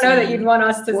you? I don't know that you'd want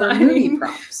us designing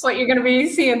what you're gonna be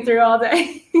seeing through all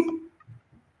day.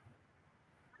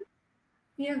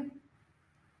 Yeah.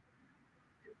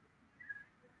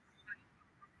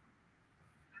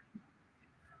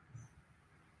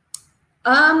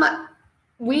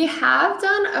 We have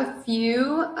done a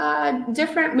few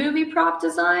different movie prop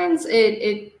designs.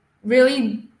 It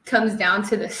really comes down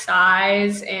to the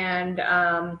size, and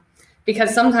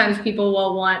because sometimes people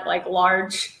will want like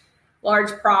large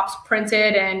props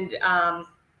printed, and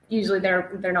usually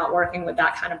they're not working with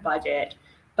that kind of budget.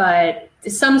 But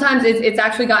sometimes it's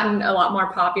actually gotten a lot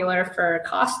more popular for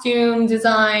costume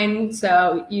design.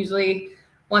 So usually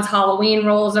once Halloween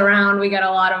rolls around, we get a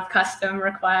lot of custom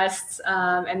requests.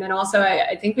 And then also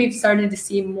I think we've started to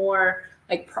see more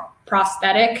like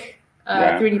prosthetic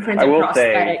 3D printed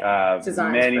prosthetic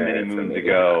designs. Many moons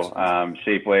ago,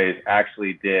 Shapeways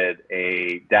actually did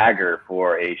a dagger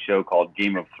for a show called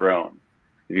Game of Thrones.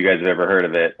 If you guys have ever heard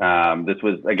of it, this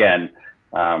was again,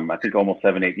 I think almost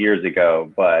 7-8 years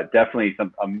ago, but definitely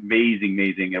some amazing.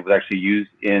 It was actually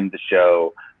used in the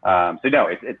show. So no,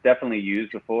 it's definitely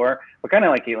used before, but kind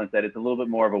of like Caitlin said, it's a little bit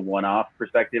more of a one-off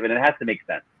perspective, and it has to make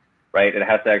sense, right? It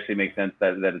has to actually make sense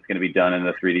that it's going to be done in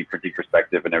a 3D printing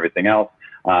perspective and everything else.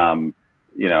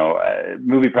 You know,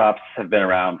 movie props have been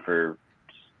around for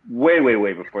way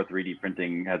before 3D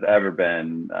printing has ever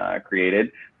been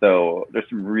created. So there's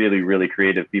some really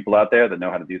creative people out there that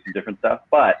know how to do some different stuff.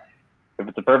 But if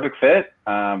it's a perfect fit,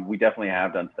 we definitely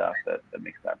have done stuff that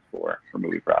makes sense for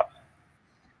movie props.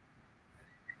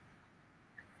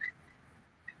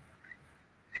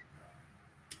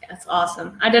 That's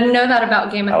awesome. I didn't know that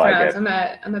about Game of Thrones.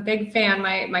 I'm a big fan.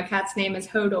 My cat's name is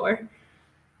Hodor.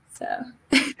 So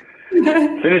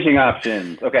finishing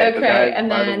options. Okay, so guys, and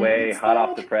by the way, hot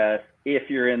off the press, if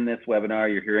you're in this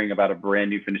webinar, you're hearing about a brand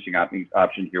new finishing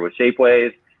option here with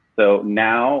Shapeways. So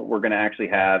now we're going to actually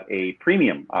have a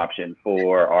premium option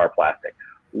for our plastic.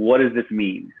 What does this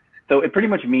mean? So it pretty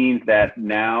much means that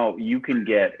now you can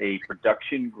get a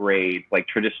production grade, like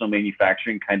traditional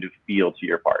manufacturing kind of feel to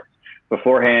your parts.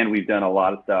 Beforehand, we've done a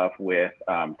lot of stuff with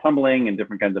tumbling and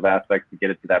different kinds of aspects to get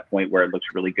it to that point where it looks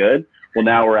really good. Well,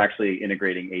 now we're actually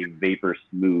integrating a vapor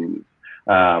smooth.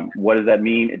 What does that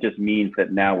mean? It just means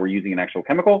that now we're using an actual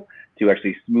chemical to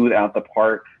actually smooth out the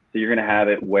part. So you're going to have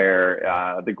it where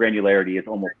the granularity is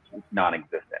almost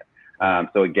non-existent.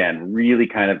 So again, really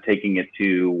kind of taking it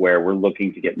to where we're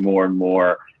looking to get more and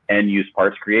more end-use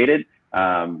parts created,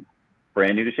 brand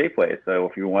new to Shapeways. So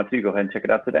if you want to, go ahead and check it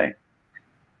out today.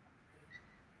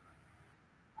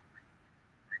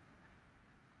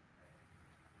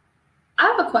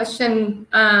 I have a question.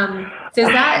 Does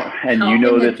that and you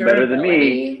know this better than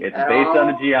me. It's based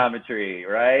on the geometry,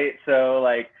 right? So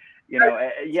like, you know,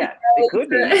 yes, it could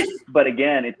be, but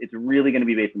again, it's really going to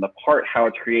be based on the part, how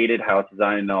it's created, how it's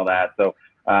designed, and all that. So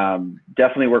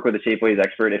definitely work with a Shapeways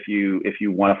expert if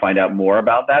you want to find out more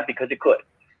about that, because it could,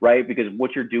 right? Because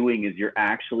what you're doing is you're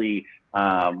actually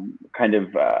kind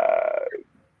of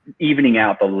evening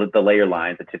out the layer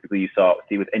lines that typically you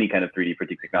see with any kind of 3D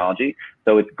printing technology.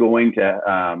 So it's going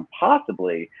to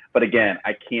possibly, but again,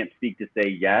 I can't speak to say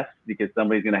yes, because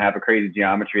somebody's going to have a crazy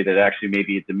geometry that actually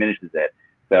maybe it diminishes it.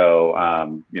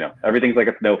 So, you know, everything's like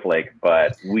a snowflake,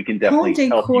 but we can definitely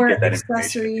help you get that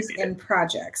accessories and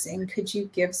projects. And could you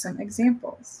give some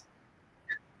examples?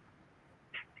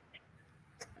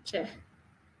 Gotcha.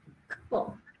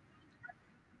 Cool.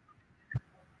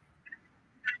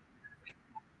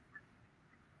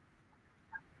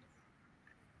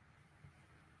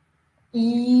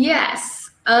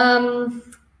 Yes.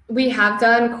 We have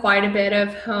done quite a bit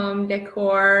of home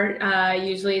decor.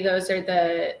 Usually those are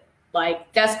the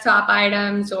like desktop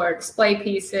items or display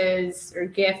pieces or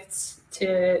gifts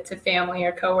to family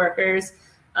or coworkers.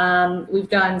 We've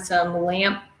done some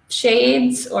lamp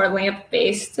shades or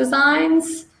lamp-based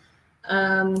designs.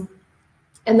 And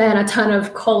then a ton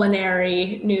of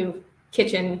culinary new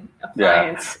kitchen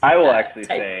appliance. Yeah, I will actually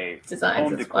say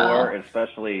home decor,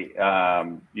 especially,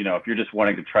 you know, if you're just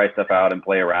wanting to try stuff out and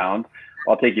play around,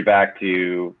 I'll take you back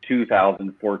to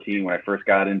 2014 when I first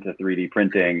got into 3D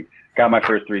printing, got my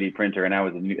first 3D printer, and I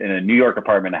was in a New York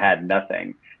apartment. I had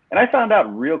nothing. And I found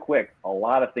out real quick, a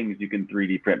lot of things you can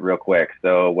 3D print real quick.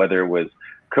 So whether it was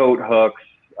coat hooks,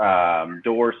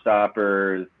 door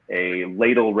stoppers, a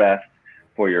ladle rest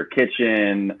for your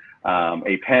kitchen,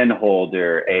 a pen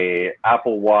holder, a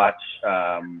Apple Watch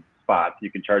spot, you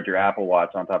can charge your Apple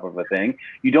Watch on top of a thing.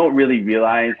 You don't really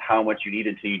realize how much you need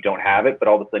until you don't have it, but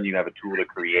all of a sudden you have a tool to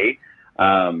create.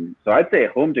 So I'd say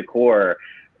home decor,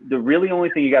 the really only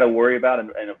thing you got to worry about and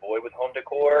avoid with home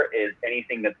decor is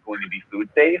anything that's going to be food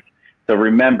safe. So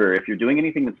remember, if you're doing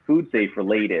anything that's food safe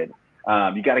related,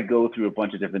 you got to go through a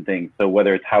bunch of different things. So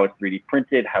whether it's how it's 3D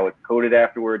printed, how it's coated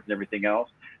afterwards, and everything else.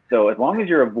 So as long as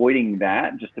you're avoiding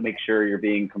that, just to make sure you're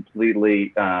being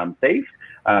completely safe,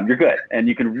 you're good. And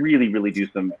you can really, really do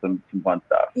some fun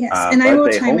stuff. Yes, and I will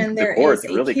chime in, there is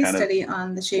a case study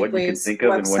on the Shapeways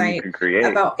website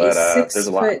about a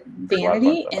 6-foot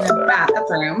vanity in a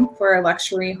bathroom for a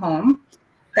luxury home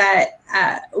that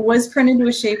was printed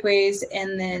with Shapeways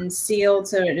and then sealed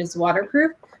so it is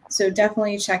waterproof. So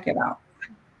definitely check it out.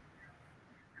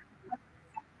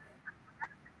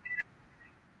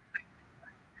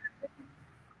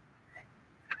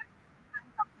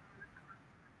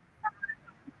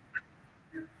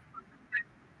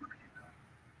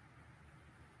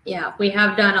 Yeah, we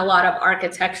have done a lot of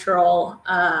architectural,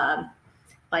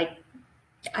 like,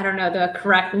 I don't know the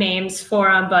correct names for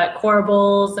them, but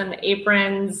corbels and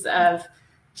aprons of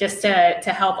just to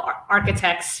help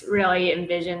architects really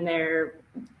envision their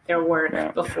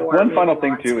work before. One final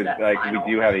thing too is like we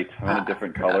do have a ton of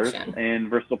different colors in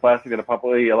versatile plastic that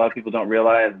probably a lot of people don't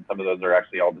realize, and some of those are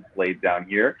actually all displayed down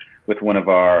here with one of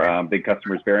our big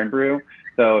customers, Bear and Brew.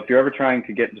 So if you're ever trying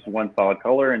to get just one solid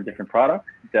color in different products,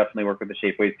 definitely work with the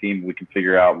Shapeways team. We can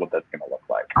figure out what that's going to look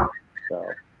like.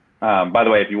 So, by the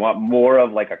way, if you want more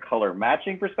of like a color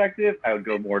matching perspective, I would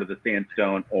go more to the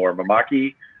sandstone or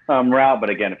Mamaki route. But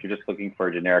again, if you're just looking for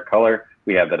a generic color,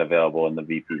 we have that available in the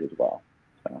VP as well.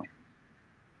 So,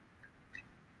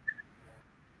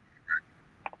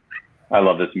 I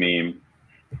love this meme.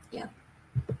 Yeah.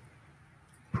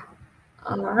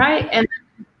 All right. And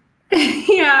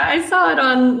yeah, I saw it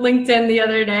on LinkedIn the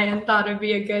other day and thought it'd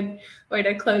be a good way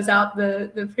to close out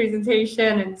the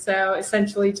presentation. And so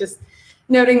essentially just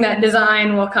noting that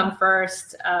design will come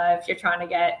first if you're trying to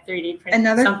get 3D printed.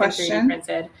 Another question. 3D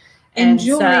printed. And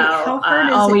Julie, so, how hard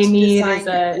is all it we to need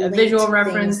design is a visual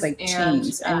reference like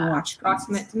chains and watch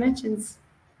approximate dimensions.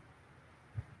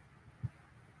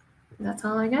 That's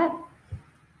all I got.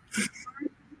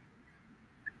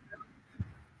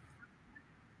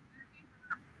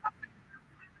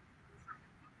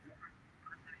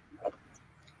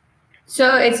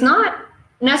 So it's not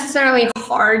necessarily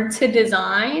hard to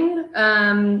design.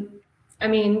 I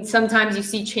mean, sometimes you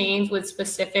see chains with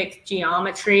specific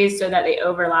geometries so that they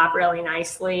overlap really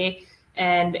nicely,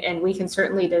 and we can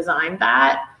certainly design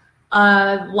that.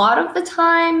 A lot of the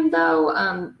time,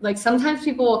 though, like sometimes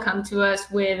people will come to us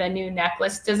with a new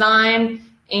necklace design,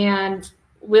 and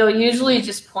we'll usually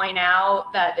just point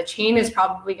out that the chain is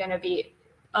probably going to be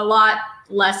a lot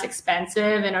less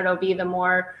expensive, and it'll be the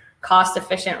more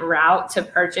cost-efficient route to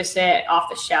purchase it off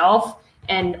the shelf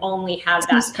and only have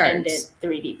that pendant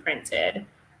 3D printed.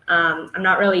 I'm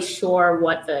not really sure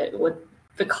what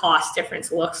the cost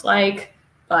difference looks like,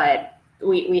 but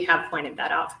we have pointed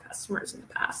that out to customers in the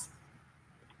past.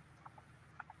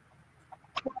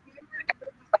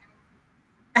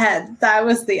 That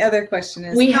was the other question.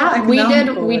 Is we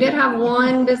did have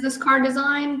one business card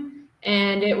design,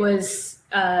 and it was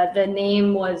the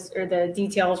name was, or the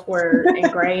details were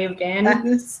engraved in. That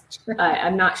is true.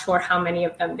 I'm not sure how many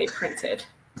of them they printed.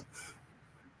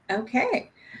 Okay.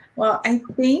 Well, I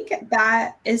think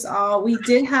that is all. We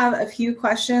did have a few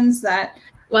questions that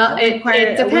it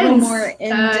depends. A little more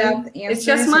in-depth answers. It's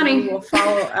just money. We will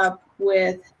follow up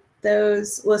with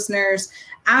those listeners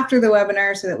after the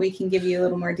webinar so that we can give you a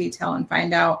little more detail and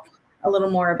find out a little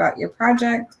more about your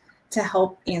project to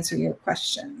help answer your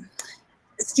question.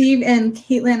 Steve and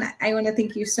Caitlin, I want to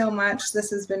thank you so much. This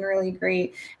has been really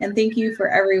great. And thank you for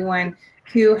everyone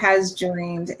who has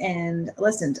joined and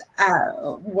listened.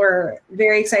 We're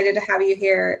very excited to have you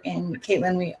here. And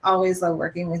Caitlin, we always love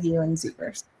working with you and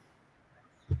ZVerse.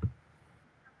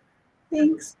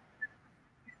 Thanks.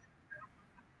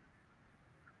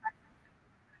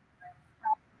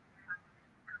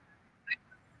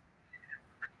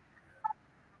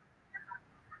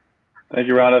 Thank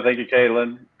you, Rhonda. Thank you,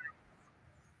 Caitlin.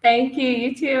 Thank you.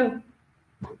 You too.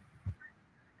 All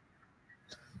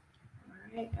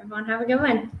right, everyone have a good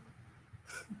one.